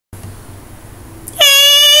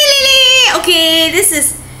Okay, this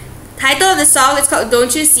is title of the song. It's called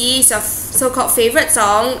Don't You See. It's a so-called favorite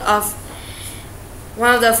song of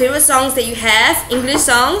one of the favorite songs that you have, English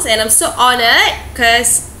songs, and I'm so honored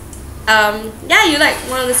because yeah, you like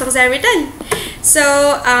one of the songs that I've written.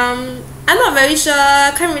 So I'm not very sure,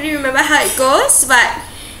 can't really remember how it goes, but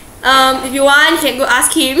if you want, you can go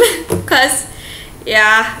ask him because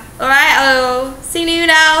yeah. Alright, I'll sing to you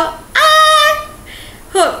now.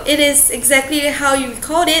 Hope it is exactly how you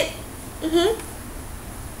recalled it.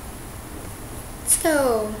 Let's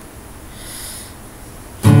go.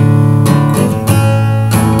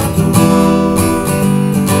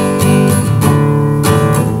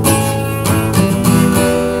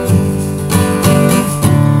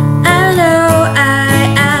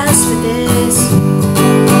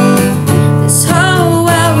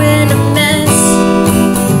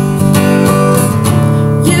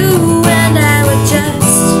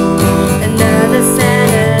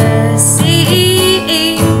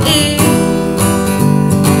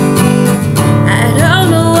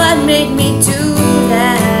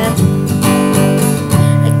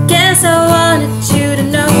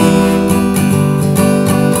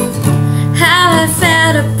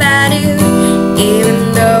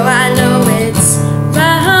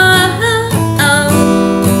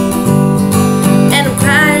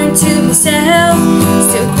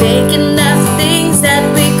 Thinking of things that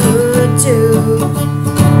we could do,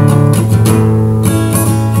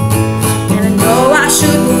 and I know I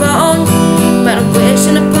should move on, but I'm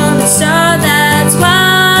wishing upon the star that's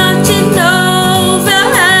watching over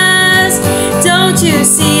us. Don't you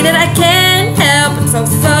see that I can't help but fall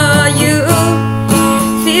for you,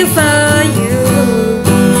 feel for you,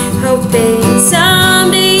 hoping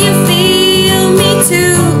someday you feel me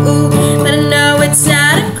too. But I know it's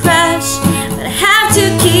not a crush, but I have to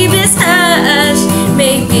keep this hush.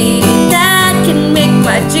 Maybe that can make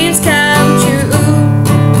my dreams come true.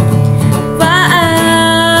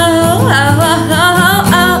 Wow,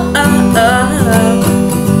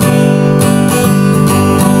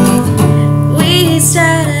 we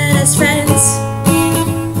started as friends,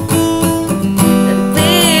 and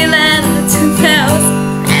we landed to bells.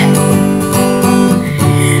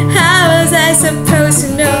 How was I supposed to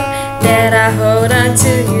know that I hold on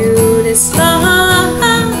to you this long?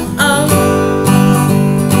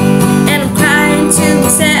 And I'm crying to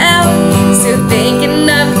myself, still thinking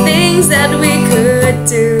of things that we could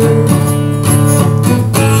do.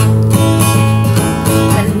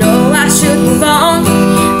 I know I should move on,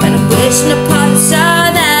 but I'm wishing upon the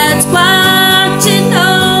star that's watching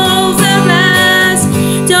over us.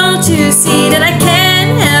 Don't you see that I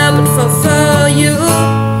can't help but fall for you,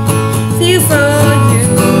 feel for you,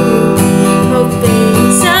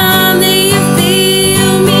 hoping someday you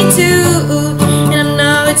feel me too. And I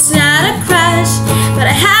know it's not a crush, but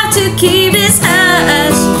I have to keep this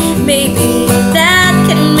hush. Maybe that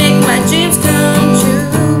can make my dreams come true.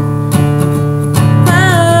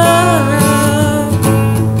 Whoa.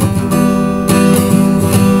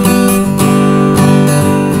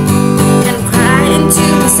 And I'm crying to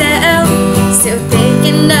myself, still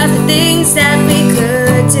thinking of the things that we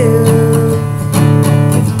could do.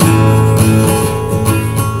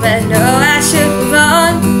 But I know I should move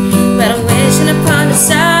on, but I'm wishing upon the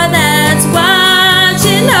star that's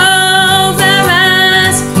watching over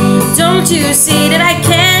us. Don't you see that I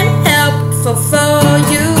can't help but fall for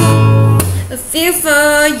you, feel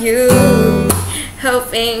for you,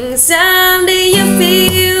 hoping someday you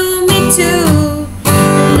feel me too.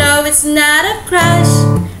 No, it's not a crush,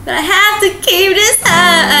 but I have to keep this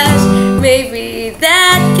hush. Maybe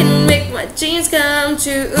that can make my dreams come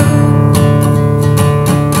true.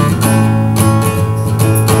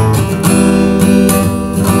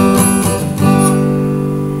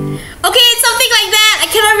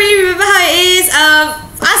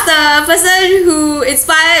 Ask the person who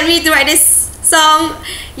inspired me to write this song.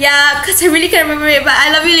 Yeah, because I really can't remember it. But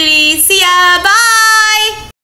I love you, Lily. See ya. Bye.